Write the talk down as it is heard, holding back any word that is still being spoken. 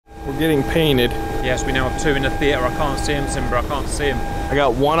We're getting painted. Yes, we now have 2 in the theatre. I can't see him, Simba. I can't see him. I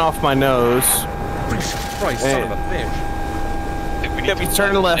got 1 off my nose. Christ, son of a bitch. Yep, he's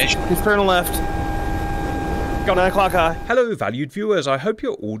turning left. He's turning left. Got 9 o'clock high. Hello, valued viewers. I hope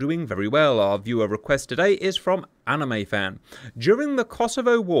you're all doing very well. Our viewer request today is from Anime Fan. During the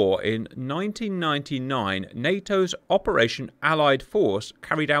Kosovo War in 1999, NATO's Operation Allied Force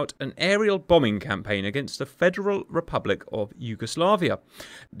carried out an aerial bombing campaign against the Federal Republic of Yugoslavia.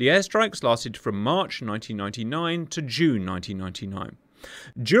 The airstrikes lasted from March 1999 to June 1999.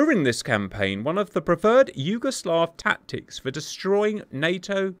 During this campaign, one of the preferred Yugoslav tactics for destroying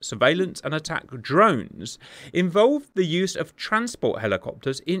NATO surveillance and attack drones involved the use of transport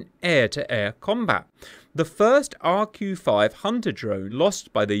helicopters in air-to-air combat. The first RQ-5 Hunter drone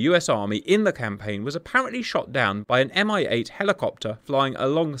lost by the US Army in the campaign was apparently shot down by an Mi-8 helicopter flying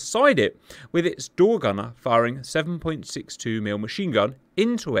alongside it, with its door gunner firing a 7.62mm machine gun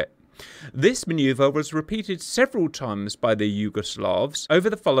into it. This manoeuvre was repeated several times by the Yugoslavs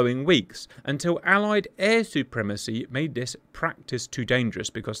over the following weeks, until Allied air supremacy made this practice too dangerous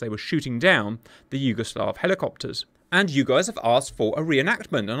because they were shooting down the Yugoslav helicopters. And you guys have asked for a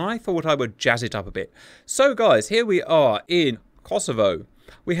reenactment, and I thought I would jazz it up a bit. So guys, here we are in Kosovo.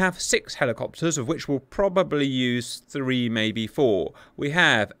 We have 6 helicopters, of which we'll probably use 3, maybe 4. We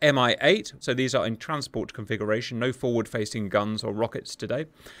have Mi-8, so these are in transport configuration, no forward-facing guns or rockets today,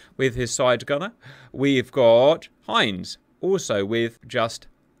 with his side gunner. We've got Heinz, also with just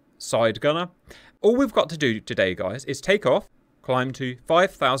side gunner. All we've got to do today, guys, is take off, climb to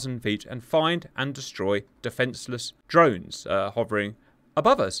 5,000 feet, and find and destroy defenseless drones hovering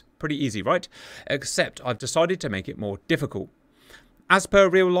above us. Pretty easy, right? Except I've decided to make it more difficult. As per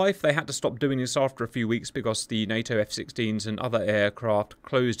real life, they had to stop doing this after a few weeks because the NATO F-16s and other aircraft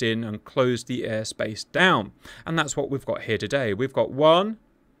closed in and closed the airspace down. And that's what we've got here today. We've got 1,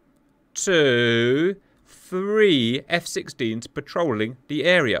 2, 3 F-16s patrolling the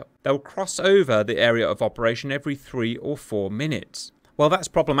area. They'll cross over the area of operation every 3 or 4 minutes. Well, that's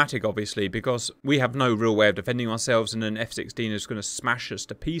problematic, obviously, because we have no real way of defending ourselves and an F-16 is going to smash us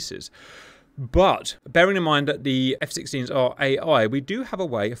to pieces. But, bearing in mind that the F-16s are AI, we do have a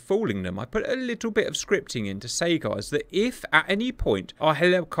way of fooling them. I put a little bit of scripting in to say, guys, that if at any point our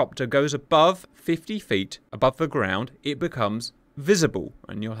helicopter goes above 50 feet above the ground, it becomes visible.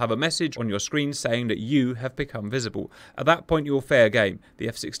 And you'll have a message on your screen saying that you have become visible. At that point, you're fair game. The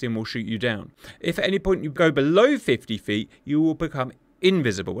F-16 will shoot you down. If at any point you go below 50 feet, you will become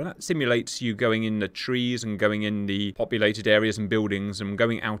invisible, and that simulates you going in the trees and going in the populated areas and buildings and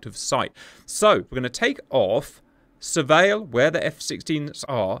going out of sight. So we're going to take off, surveil where the F-16s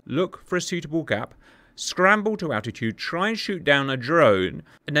are, look for a suitable gap, scramble to altitude, try and shoot down a drone,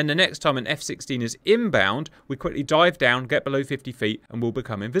 and then the next time an F-16 is inbound, we quickly dive down, get below 50 feet, and we'll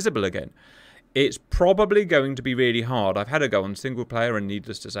become invisible again. It's probably going to be really hard. I've had a go on single player, and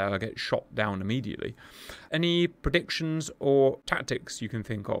needless to say, I get shot down immediately. Any predictions or tactics you can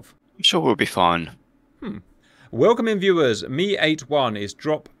think of? I'm sure we'll be fine. Welcome in, viewers. Me81 is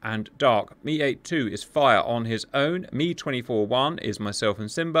drop and dark. Me82 is fire on his own. Me24-1 is myself and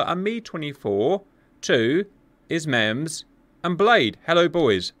Simba. And Me24-2 is Mems and Blade. Hello,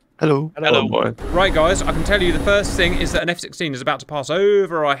 boys. Hello. Hello, boy. Right, guys, I can tell you the first thing is that an F-16 is about to pass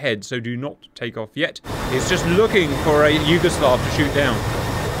over our head, so do not take off yet. It's just looking for a Yugoslav to shoot down.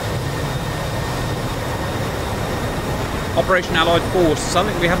 Operation Allied Force,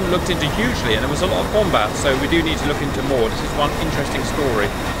 something we haven't looked into hugely, and there was a lot of combat, so we do need to look into more. This is one interesting story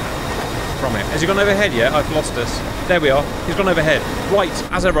from it. Has he gone overhead yet? I've lost us. There we are. He's gone overhead. Right,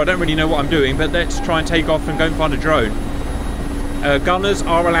 as ever, I don't really know what I'm doing, but let's try and take off and go and find a drone. Gunners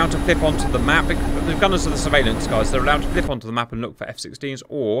are allowed to flip onto the map. The gunners are the surveillance guys. They're allowed to flip onto the map and look for F-16s,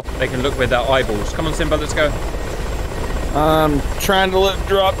 or they can look with their eyeballs. Come on, Simba, let's go. I'm trying to let it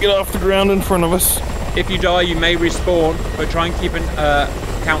drop, get off the ground in front of us. If you die, you may respawn, but try and keep an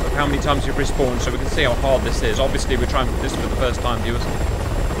count of how many times you've respawned so we can see how hard this is. Obviously, we're trying this for the first time, viewers.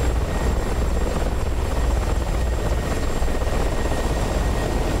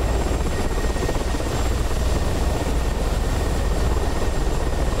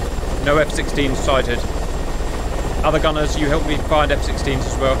 No F-16s sighted. Other gunners, you help me find F-16s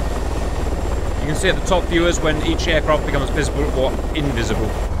as well. You can see at the top, viewers, when each aircraft becomes visible or invisible.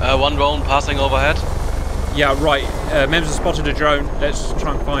 One drone passing overhead. Yeah, right. Mems has spotted a drone. Let's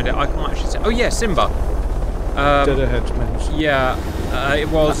try and find it. I can't actually see. Oh, yeah, Simba. Dead ahead, Mems. Yeah, it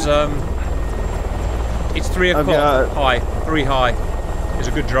was... it's 3 o'clock high. 3 high. It's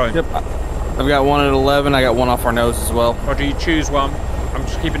a good drone. Yep. I've got 1 at 11. I got 1 off our nose as well. Roger, you choose one. I'm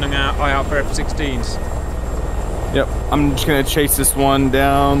just keeping an eye out for F-16s. Yep, I'm just gonna chase this one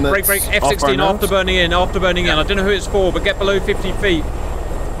down. Break, F-16 afterburning in, I don't know who it's for, but get below 50 feet.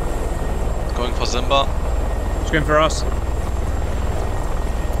 It's going for Simba. It's going for us.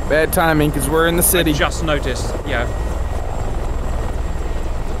 Bad timing, because we're in the city. I just noticed, yeah.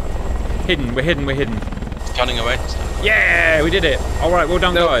 Hidden, we're hidden. It's turning away. Yeah, we did it. Alright, well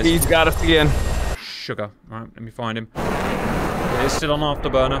done, guys. He's got us again. Sugar. Right, let me find him. It's still on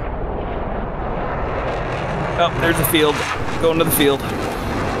afterburner. Oh, there's a field. Going to the field.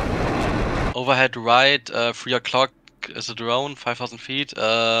 Overhead right, 3 o'clock is a drone, 5,000 feet.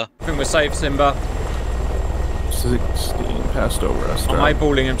 I think we're safe, Simba. 16 passed over us. I'm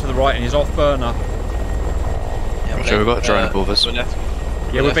eyeballing him to the right and he's off burner. Yeah, Sure, we've got a drone above us. Yeah,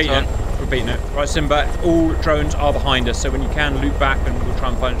 we're beating it. We're beating it. Right, Simba, all drones are behind us, so when you can, loop back and we'll try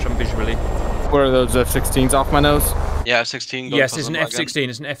and punch them visually. What are those F-16s off my nose? Yeah, F-16. Yes, it's an F-16. Again.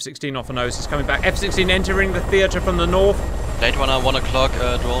 It's an F-16 off the nose. It's coming back. F-16 entering the theatre from the north. Late runner, 1 o'clock,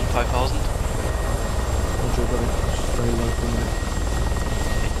 drone 5,000.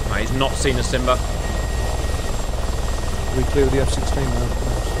 Oh, he's not seen us, Simba. Are we clear with the F-16 now?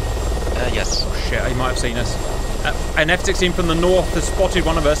 Yes. Oh shit, he might have seen us. An F-16 from the north has spotted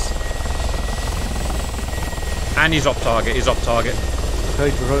one of us. And he's off target.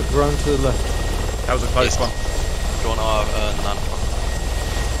 Okay, drone to the left. That was a close one. Drone our 9 o'clock.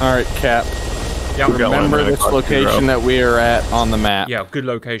 Alright, Cap. Yeah, remember this location that we are at on the map. Yeah, good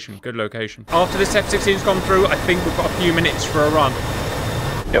location. After this F-16's gone through, I think we've got a few minutes for a run.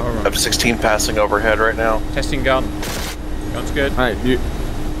 Yep, F-16 passing overhead right now. Testing gun. Gun's good. Alright, do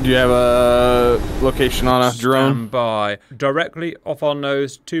you have a location on a drone? Stand by. Directly off our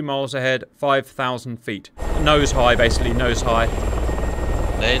nose, 2 miles ahead, 5,000 feet. Nose high, basically, nose high.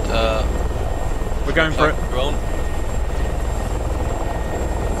 Late, we're going for it. Drone.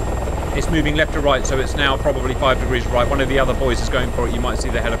 It's moving left to right, so it's now probably 5 degrees right. One of the other boys is going for it. You might see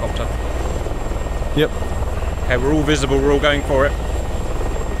the helicopter. Yep. Okay, we're all visible. We're all going for it.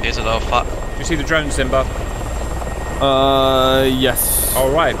 Is it our fat? Do you see the drone, Simba? Yes. All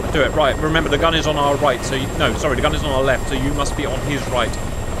right, do it. Right, remember the gun is on our right, so no, sorry, the gun is on our left, so you must be on his right.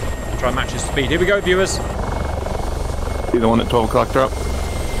 Try and match his speed. Here we go, viewers. Be the one at 12 o'clock drop?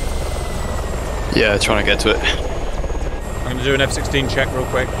 Yeah, trying to get to it. I'm going to do an F-16 check real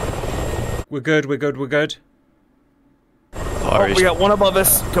quick. We're good. Oh, we got one above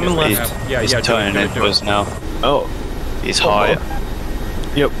us coming left. He's turning into us now. Oh. He's high.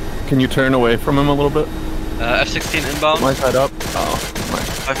 Yep. Can you turn away from him a little bit? F-16 inbound. My side up. Oh,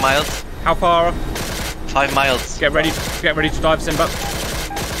 5 miles. How far? 5 miles. Get ready to dive, Simba.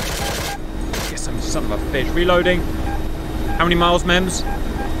 Get some son of a bitch. Reloading. How many miles, Mems?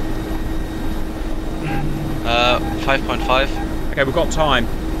 5.5. Okay, we've got time.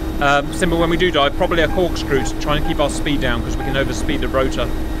 Simba, when we do dive, probably a corkscrew to try and keep our speed down because we can overspeed the rotor.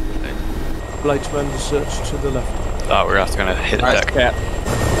 Bladesman search to the left. Oh, we're after going to hit the deck. Cap.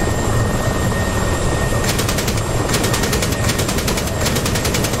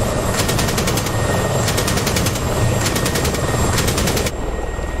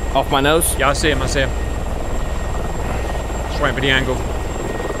 Off my nose? Yeah, I see him. Just waiting for the angle.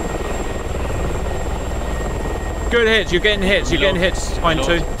 Good hits. You're getting hits. Fine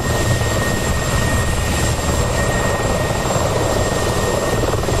too.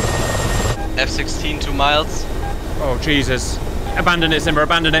 F-16 2 miles. Oh Jesus! Abandon it, Simba.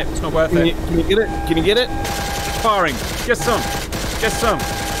 Abandon it. It's not worth it. Can you get it? Can you get it? Firing. Get some.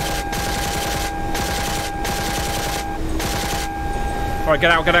 All right,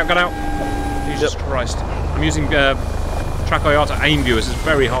 get out. Jesus Christ! I'm using track IR to aim viewers. It's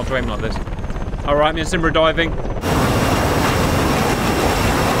very hard to aim like this. All right, me and Simba are diving.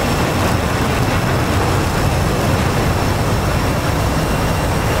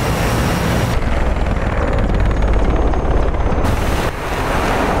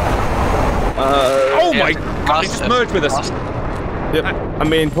 Oh my God! He just merged with us. Yep. I'm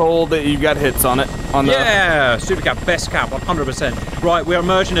being told that you got hits on it. Yeah, super cap, best cap, 100%. Right, we are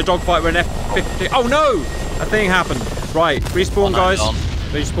merging a dogfight. We're in F-15. Oh no! A thing happened. Right, respawn, guys.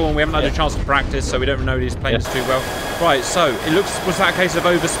 Respawn. We haven't had a chance to practice, so we don't know these planes too well. Right, so it was that a case of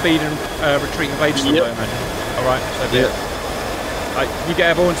overspeed and retreating Vader? Yep. All right, so you get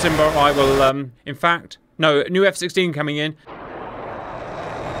airborne, Simba. I will. In fact, no, new F-16 coming in.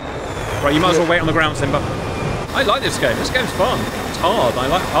 Right, you might as well wait on the ground, Simba. I like this game. This game's fun. It's hard. I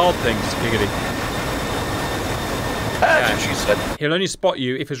like hard things, giggity. That's what she said. He'll only spot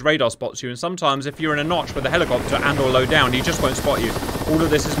you if his radar spots you, and sometimes if you're in a notch with a helicopter and or low down, he just won't spot you. All of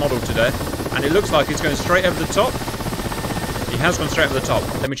this is modelled today, and it looks like he's going straight over the top. He has gone straight over the top.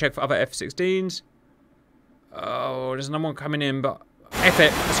 Let me check for other F-16s. Oh, there's no one coming in, but F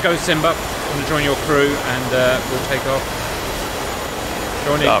it. Let's go, Simba. I'm going to join your crew and we'll take off.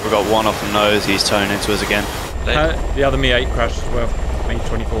 Joining. We've got one off the nose. He's turning into us again. The other Mi-8 crashed as well.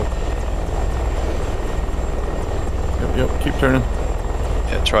 Mi-24. Yep, keep turning.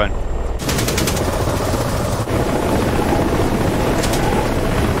 Yeah, trying.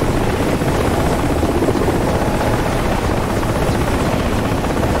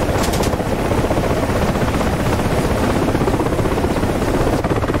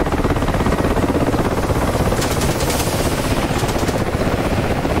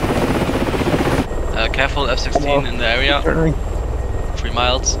 Careful, F-16 in the area. Turning. 3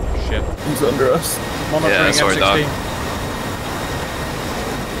 miles. Shit. He's under us. Monitoring Yeah, sorry, F-16. Doc.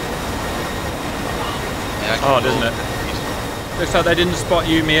 Yeah, Hard, isn't it? Looks like they didn't spot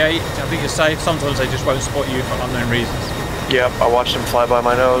you, Mi-8. I think you're safe. Sometimes they just won't spot you for unknown reasons. Yep, I watched him fly by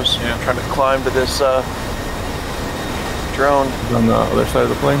my nose. Yeah. Trying to climb to this drone. He's on the other side of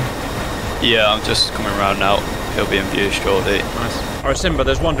the plane. Yeah, I'm just coming around now. He'll be in view shortly. Nice. Alright, Simba,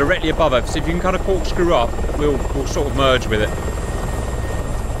 there's one directly above us. If you can kind of corkscrew up, we'll sort of merge with it.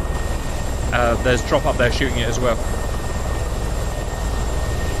 There's drop up there shooting it as well.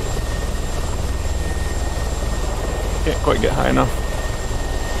 Can't quite get high enough.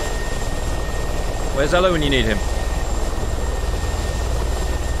 Where's Elo when you need him?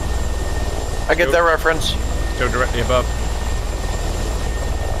 I get that reference. Still directly above.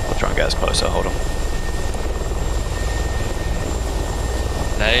 I'll try and get us closer. Hold on.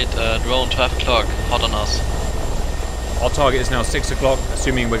 Late, drone 12 o'clock, hot on us. Our target is now 6 o'clock,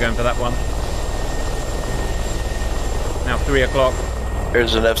 assuming we're going for that one. Now 3 o'clock.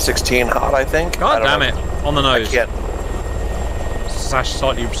 There's an F-16 hot, I think. God damn it! On the nose. I can't. Sash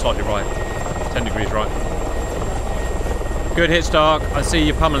slightly right. 10 degrees right. Good hit, Stark. I see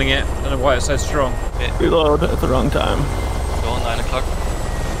you pummeling it. Don't know why it's so strong. Reload at the wrong time. Drone 9 o'clock.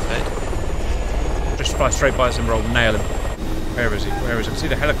 Late. Just fly straight by us and roll. Nail him. Where is he? Where is he? I see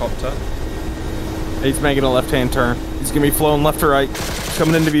the helicopter. He's making a left-hand turn. He's gonna be flowing left to right. He's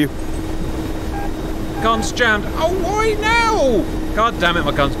coming into view. Gun's jammed. Oh, why now? God damn it,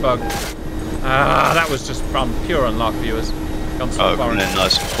 my gun's bugged. Ah, that was just pure unluck, viewers. Gun's Oh, firing. coming in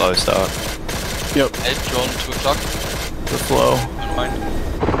nice and close, Doc. Yep. Late, drone 2 o'clock. The flow. Right.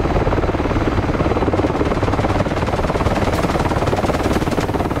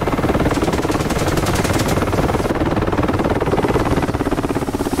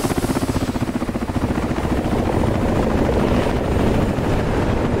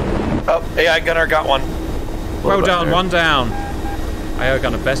 Oh, AI gunner got one. Well done, one down. AO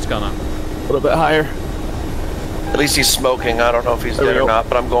gunner, best gunner. A little bit higher. At least he's smoking. I don't know if he's There we dead or go. not,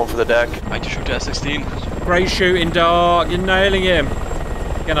 but I'm going for the deck. Might shoot the F-16. Great shooting, Dark. You're nailing him.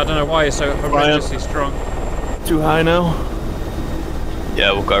 Again, I don't know why he's so horrendously strong. Too high now.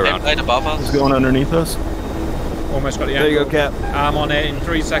 Yeah, we'll go around. Right above us. He's going underneath us. Almost got the There you angle. go, Cap. I'm on it in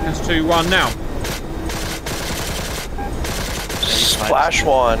 3 seconds, 2, 1, now. Splash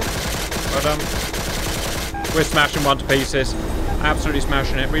one. Well done. We're smashing one to pieces. Absolutely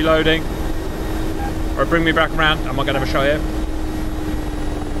smashing it. Reloading. Or bring me back around. I'm not going to have a shot here.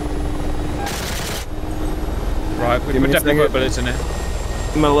 Right, we've Give me a definitely got second. bullets in it.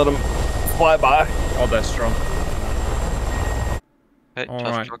 I'm gonna let him fly by. Oh, they're strong. Okay, 12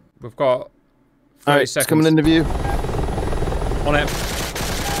 Alright, o'clock. we've got 30 Alright, it's seconds. coming into view. On it.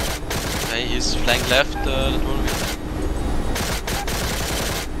 Okay, he's flank left, the drone.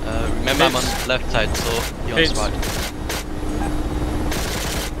 Remember, I'm on the left side, so you're on Hits. the right.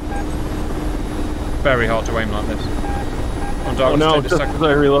 Very hard to aim like this. On Oh Dark, no, take the just second. as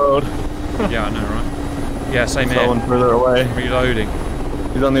I reload. Yeah, I know, right? Yeah, same Going here. further away. Reloading.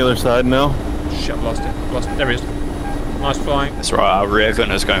 He's on the other side now. Shit, I've lost it. Lost it. There he is. Nice flying. That's right, our rear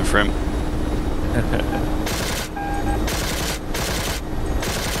gunner's going for him.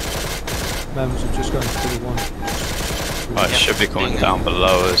 Members are just going to the one. Oh, it should be coming down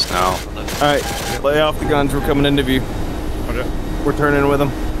below us now. Alright, lay off the guns. We're coming into view. Roger. We're turning with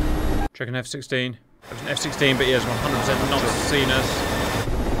him. Checking F-16. There's an F-16, but he has 100% not seen us.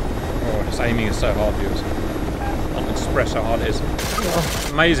 Oh, this aiming is so hard, viewers. I can't express how hard it is.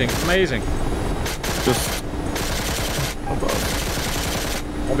 Amazing, amazing. Just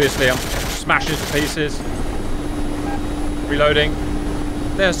above. Obviously, I'm smashing it to pieces. Reloading.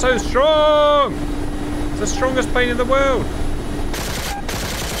 They're so strong! It's the strongest plane in the world.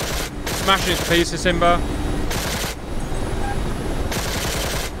 Smashing it to pieces, Simba.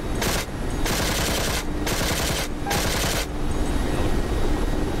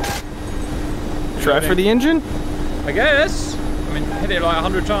 Try for the engine? I guess. I mean, hit it like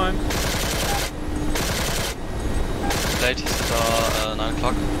 100 times. after 9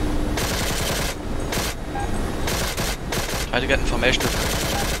 o'clock. Try to get information.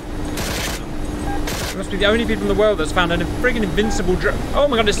 We must be the only people in the world that's found a friggin' invincible drone. Oh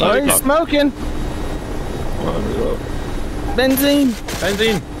my god, it's Oh, he's smoking. Benzene.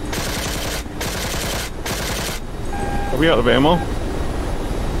 Benzene. Are we out of ammo?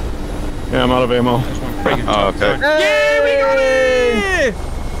 Yeah, I'm out of ammo. Oh, okay. Yeah, we got it!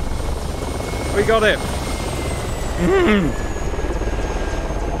 We got it.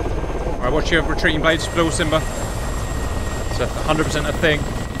 Alright, watch your retreating blades spill, Simba. It's 100% a thing.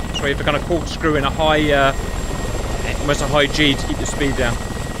 So you have to kind of corkscrew in a high, almost a high G to keep the speed down.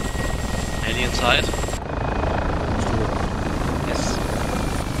 Any inside? Yes.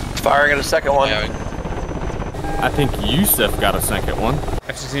 It's firing at a second one. Firing. I think Yusuf got a second one.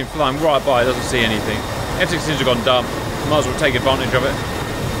 F-16 flying right by, doesn't see anything. F-16s have gone dumb. Might as well take advantage of it.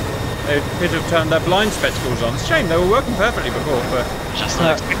 They appear to have turned their blind spectacles on. It's a shame, they were working perfectly before, but... Just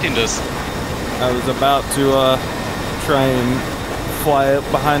not expecting this. I was about to try and fly up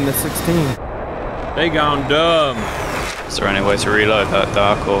behind the 16. They gone dumb. Is there any way to reload that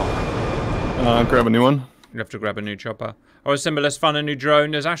dark or? Grab a new one. You have to grab a new chopper. Alright, Simba, let's find a new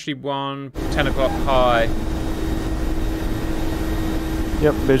drone. There's actually one 10 o'clock high.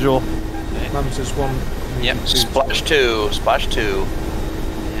 Yep, visual. Mams, there's one. Yep. Splash 2. Splash 2.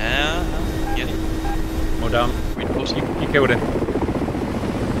 Yeah. Get it. Well done. Green post. You killed him.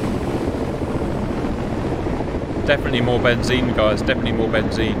 Definitely more benzene, guys. Definitely more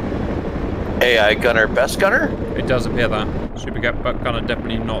benzene. AI gunner, best gunner? It does appear that. Super gunner,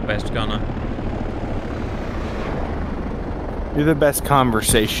 definitely not best gunner. You're the best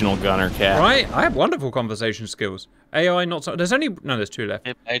conversational gunner, Cat. Right? I have wonderful conversation skills. AI, not so. There's only. No, there's 2 left.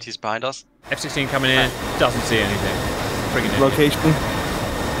 80's behind us. F-16 coming in. Doesn't see anything. Friggin' idiot. Location?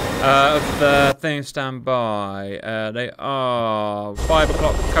 The thing stand by. They are 5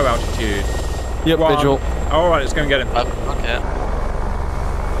 o'clock co-altitude. Yep, visual. Alright, let's go and get him. Okay.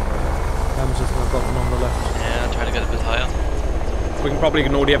 Mams, I've got one on the left. Yeah, try to get a bit higher. We can probably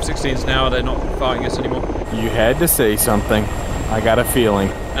ignore the F-16s now. They're not fighting us anymore. You had to say something. I got a feeling.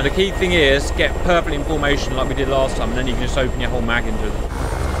 And the key thing is, get perfectly in formation like we did last time, and then you can just open your whole mag into them.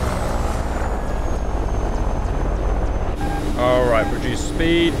 Alright, reduce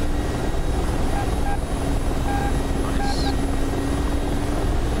speed. Nice.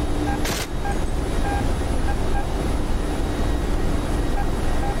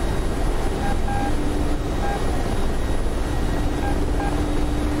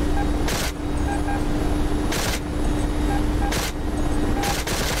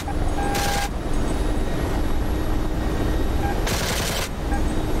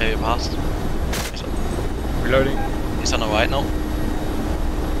 Okay, we passed. Reloading. He's on the right now.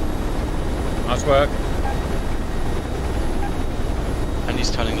 Nice work. And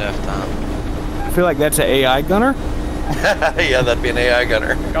he's turning left down. I feel like that's an AI gunner. Yeah, that'd be an AI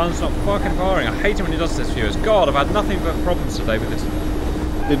gunner. Gun's not fucking firing. I hate it when he does this, viewers. God, I've had nothing but problems today with this.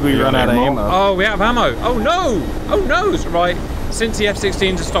 Did we run out of ammo? Oh, we out of ammo. Oh no! Oh no! Right. Since the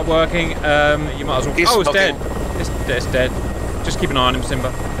F-16s have stopped working, you might as well. He's oh, it's smoking. dead. It's dead. Just keep an eye on him, Simba.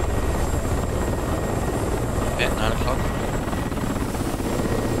 Okay, 9 o'clock.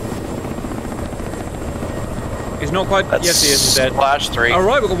 He's not quite. That's yes, he is dead. Splash 3. All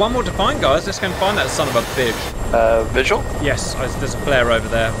right, we've got one more to find, guys. Let's go and find that son of a bitch. Visual? Yes, there's a flare over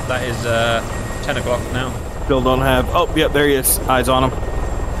there. That is 10 o'clock now. Still don't have. Oh, yep, there he is. Eyes on him.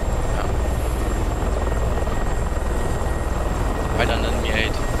 Right on enemy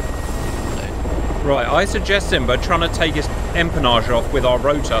 8. Right, I suggest Simba trying to take his empennage off with our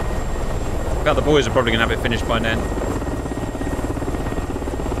rotor. In fact, the boys are probably going to have it finished by then.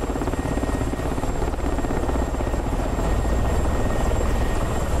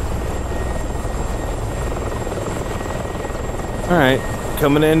 All right,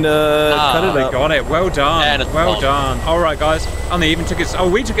 coming in to cut it We up. got it. Well done. And it's well off. done. All right, guys. And they even took its. Oh,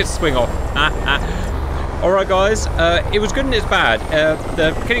 we took its swing off. All right, guys. It was good and it's bad.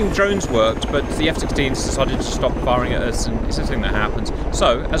 The killing drones worked, but the F-16s decided to stop firing at us, and it's a thing that happens.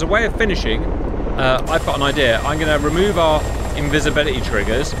 So, as a way of finishing, I've got an idea. I'm going to remove our invisibility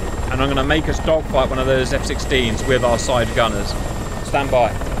triggers, and I'm going to make us dogfight one of those F-16s with our side gunners. Stand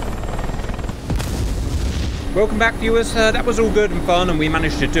by. Welcome back, viewers. That was all good and fun, and we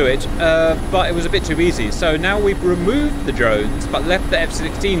managed to do it, but it was a bit too easy. So now we've removed the drones, but left the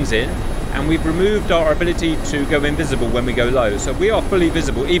F-16s in, and we've removed our ability to go invisible when we go low. So we are fully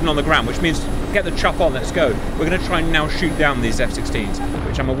visible, even on the ground, which means get the chuff on, let's go. We're going to try and now shoot down these F-16s,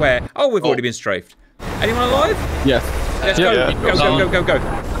 which I'm aware... Oh, we've already been strafed. Anyone alive? Yes. Let's go. Yeah. Go.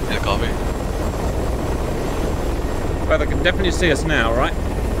 Yeah, copy. Weather can definitely see us now, right?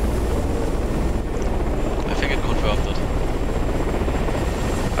 I think it confirmed it.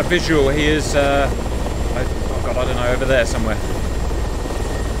 A visual, he is, oh god, I don't know, over there somewhere.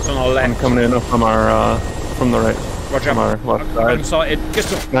 It's on our left. I'm coming in from our, from the right. Roger. From our left side. I'm sighted. Get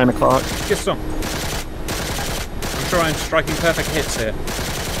some. 9 o'clock. Get some. I'm sure I'm striking perfect hits here.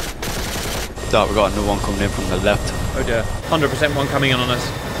 Dark, we've got another one coming in from the left. Oh dear. 100% one coming in on us.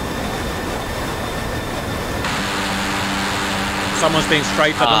 Someone's being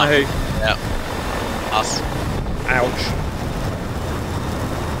strafed, I don't know who. Yeah. Us. Ouch.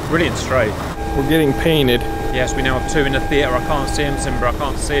 Brilliant strafe. We're getting painted. Yes, we now have 2 in the theatre. I can't see him, Simba. I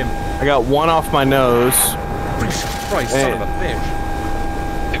can't see him. I got 1 off my nose. Christ, son of a bitch.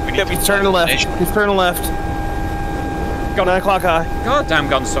 I think we need He's turning left. He's turning left. Got 9 o'clock high. God damn,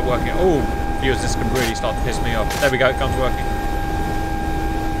 guns stop working. Oh, viewers, this can really start to piss me off. There we go, guns working.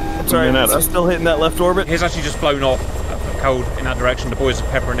 That's alright. Is he still hitting that left orbit? He's actually just blown off cold in that direction. The boys are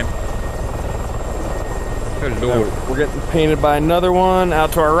peppering him. Good lord. We're getting painted by another one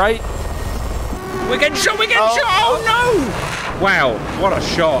out to our right. We're getting shot, we're getting shot! Oh no! Wow, what a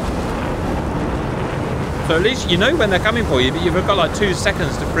shot. So at least you know when they're coming for you, but you've got like 2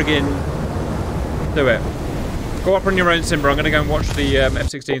 seconds to friggin' do it. Go up on your own, Simba. I'm going to go and watch the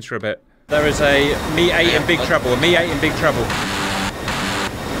F-16s for a bit. There is a Me-8 in big trouble. A Me-8 in big trouble.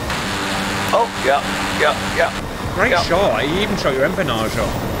 Oh, yeah. Great shot. He even shot your empennage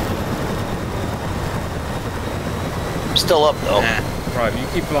off. I'm still up, though. Right, you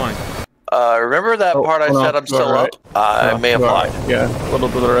keep flying. Remember that part I said I'm still up? I may have lied. Yeah, a little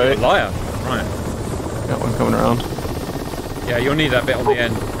to the right. Liar. Right. Got one coming around. Yeah, you'll need that bit on the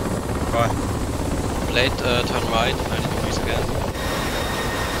end. Bye. Blade, turn right, 90 degrees again.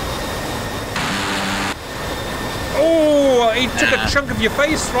 Oh, he took a chunk of your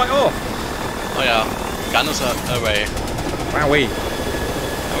face right off. Oh yeah, gun is away. Wowee.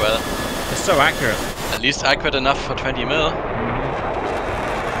 Oh well. It's so accurate. At least accurate enough for 20 mil.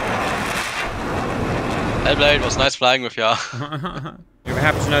 Hellblade was nice flying with ya. You're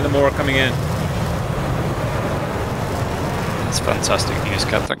happy to know that more are coming in. That's fantastic news,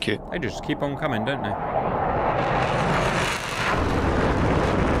 Cap, thank you. They just keep on coming, don't they?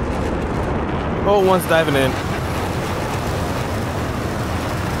 Oh, one's diving in.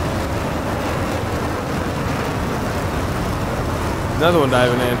 Another one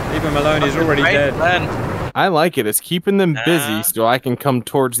diving in. Leave him alone, he's already dead. I like it. It's keeping them busy so I can come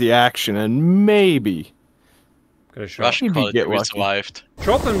towards the action and maybe Got a shot. Russian Maybe get quality, we lucky. survived.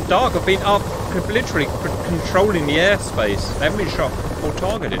 Drop and Dark have been up, literally controlling the airspace. They haven't been shot or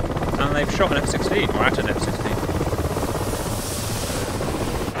targeted. And they've shot an F-16, or at an F-16.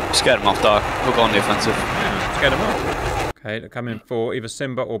 Scared him off, Dark. We'll go on the offensive. Yeah, scared them off. Okay, they're coming for either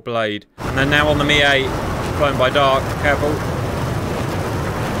Simba or Blade. And they're now on the Me-8, flown by Dark. Careful.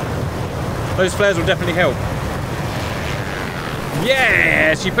 Those flares will definitely help.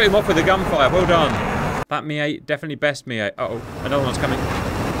 Yes! You put him off with a gunfire. Well done. That Me-8, definitely best Me-8. Uh-oh, another one's coming.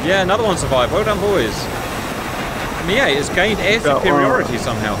 Yeah, another one survived. Well done, boys. Me-8 has gained air superiority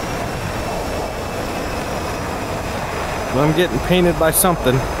somehow. Well, I'm getting painted by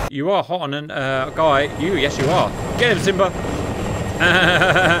something. You are hot on a guy. Yes, you are. Get him, Simba.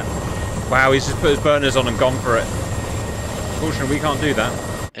 Wow, he's just put his burners on and gone for it. Fortunately, we can't do that.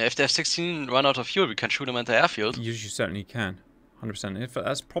 If they have 16 run out of fuel, we can shoot them at the airfield. You certainly can. 100%.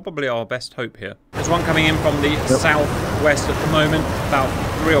 That's probably our best hope here. There's one coming in from the southwest at the moment, about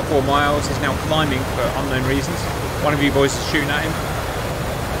 3 or 4 miles. He's now climbing for unknown reasons. One of you boys is shooting at him.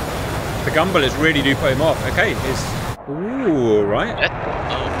 The gun bullets really do put him off. Okay, he's... Ooh, right.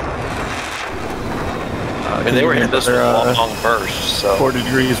 I mean, they were in this long burst, so... 40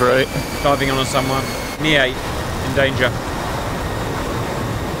 degrees right. Diving on someone. Me-8 in danger.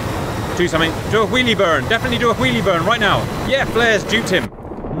 Do something. Do a wheelie burn. Definitely do a wheelie burn right now. Yeah, flares duped him.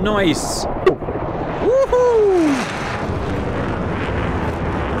 Nice. Woohoo!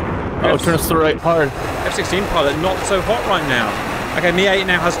 Oh, turn us to the right hard. F-16 pilot not so hot right now. Okay, Me-8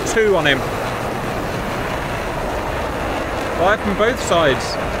 now has 2 on him. Fire from both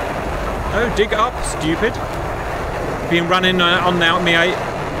sides. Oh, dig up, stupid. Being run in on now, Me-8.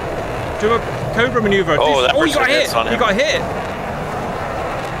 Do a Cobra maneuver. Oh, that you got hit. You got hit.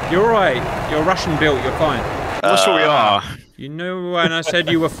 You're right. You're Russian built. You're fine. That's what we are. You know when I said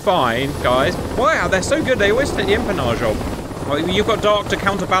you were fine, guys. Wow, they're so good. They always take the empennage off. Well, you've got Dark to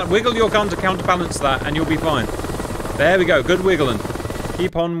counterbalance. Wiggle your gun to counterbalance that, and you'll be fine. There we go. Good wiggling.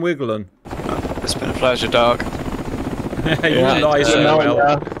 Keep on wiggling. It's been a pleasure, Dark. You lie so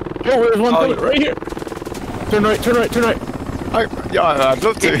well. Oh, there's one coming right here. Turn right, turn right, turn right. Yeah, I'd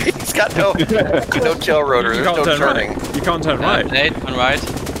love to. He's got no tail rotor. There's no turning. You can't turn right. Nate, turn right.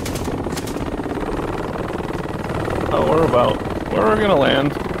 Oh, we're about. Where are we gonna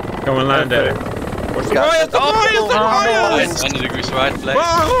land? Go and land it. Watch the wires, the wires, the wires! 20 degrees right, Blake.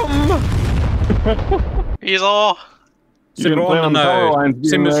 Boom! He's all. You didn't Simba plan on the on the power nose. lines being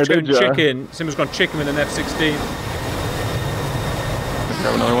Simba's there, going did ya? chicken. Simba's gone chicken with an F-16.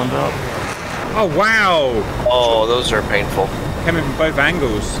 Grab another one drop. Oh, wow! Oh, those are painful. Coming from both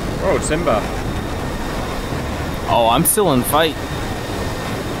angles. Oh, Simba. Oh, I'm still in fight.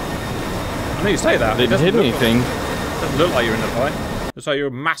 I know you say that. They didn't hit anything. Doesn't look like you're in the fight. Looks like you're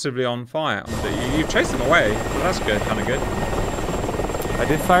massively on fire. So you chased them away. Well, that's good, kind of good. I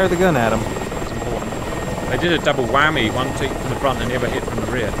did fire the gun at him. That's important. They did a double whammy. One hit from the front and the other hit from the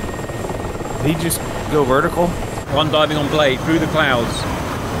rear. Did he just go vertical? One diving on blade through the clouds.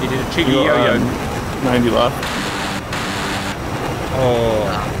 He did a cheeky yo-yo. 90 left. Oh.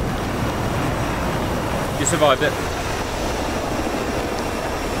 You survived it.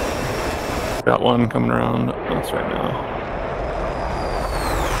 Got one coming around us right now.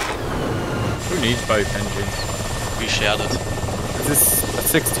 Who needs both engines? We shared it. Is this a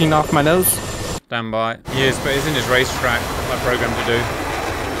 16 off my nose? Stand by. He is, but he's in his racetrack, like programmed to do.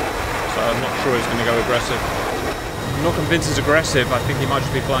 So I'm not sure he's going to go aggressive. I'm not convinced he's aggressive. I think he might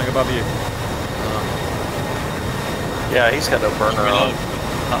just be flying above you. Yeah, he's got no burner on.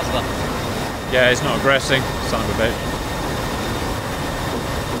 Yeah, he's not aggressing. Son of a bitch.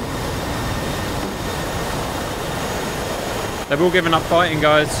 They've all given up fighting,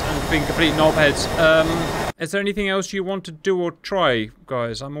 guys, and been complete knobheads. Is there anything else you want to do or try,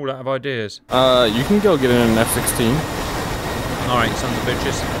 guys? I'm all out of ideas. You can go get in an F-16. Alright, sons of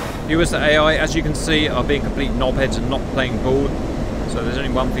bitches. Viewers, the AI, as you can see, are being complete knobheads and not playing ball. So there's only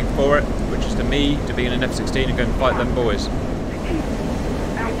one thing for it, which is to me to be in an F-16 and go and fight them boys.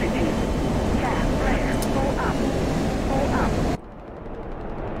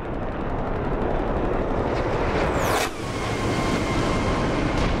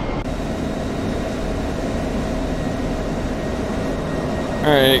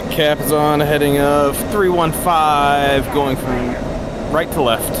 Alright, cap is on, heading of 315, going from right to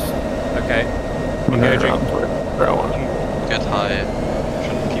left. Okay. Engaging. Get high.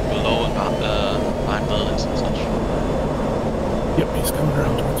 Shouldn't keep below and behind buildings and such. Yep, he's coming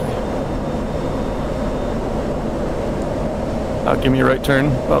around towards me. Give me a right turn,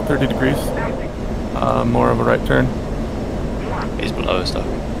 about 30 degrees. More of a right turn. He's below us though.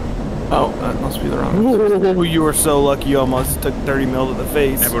 Oh, that must be the wrong one. Ooh, you were so lucky you almost took 30 mil to the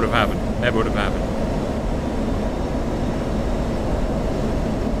face. Never would have happened. Never would have happened.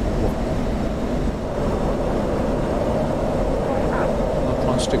 I'll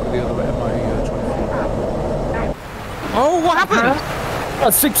try and stick with the other MI-24. Oh, what happened?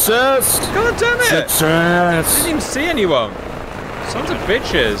 A success! God damn it! I Success! didn't even see anyone. Sons of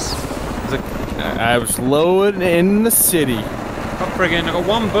bitches. I was low in the city. God friggin', I got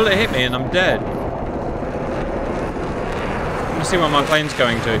one bullet hit me and I'm dead. Let me see where my plane's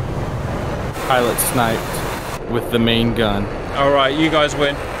going to. Pilot sniped with the main gun. Alright, you guys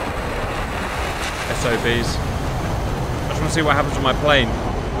win. SOBs. I just want to see what happens with my plane.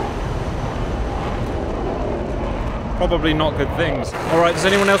 Probably not good things. Alright, does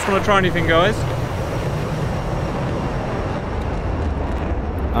anyone else want to try anything, guys?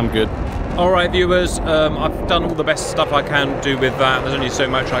 I'm good. Alright viewers, I've done all the best stuff I can do with that. There's only so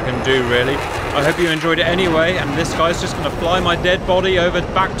much I can do really. I hope you enjoyed it anyway, and this guy's just going to fly my dead body over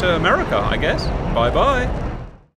back to America, I guess. Bye bye.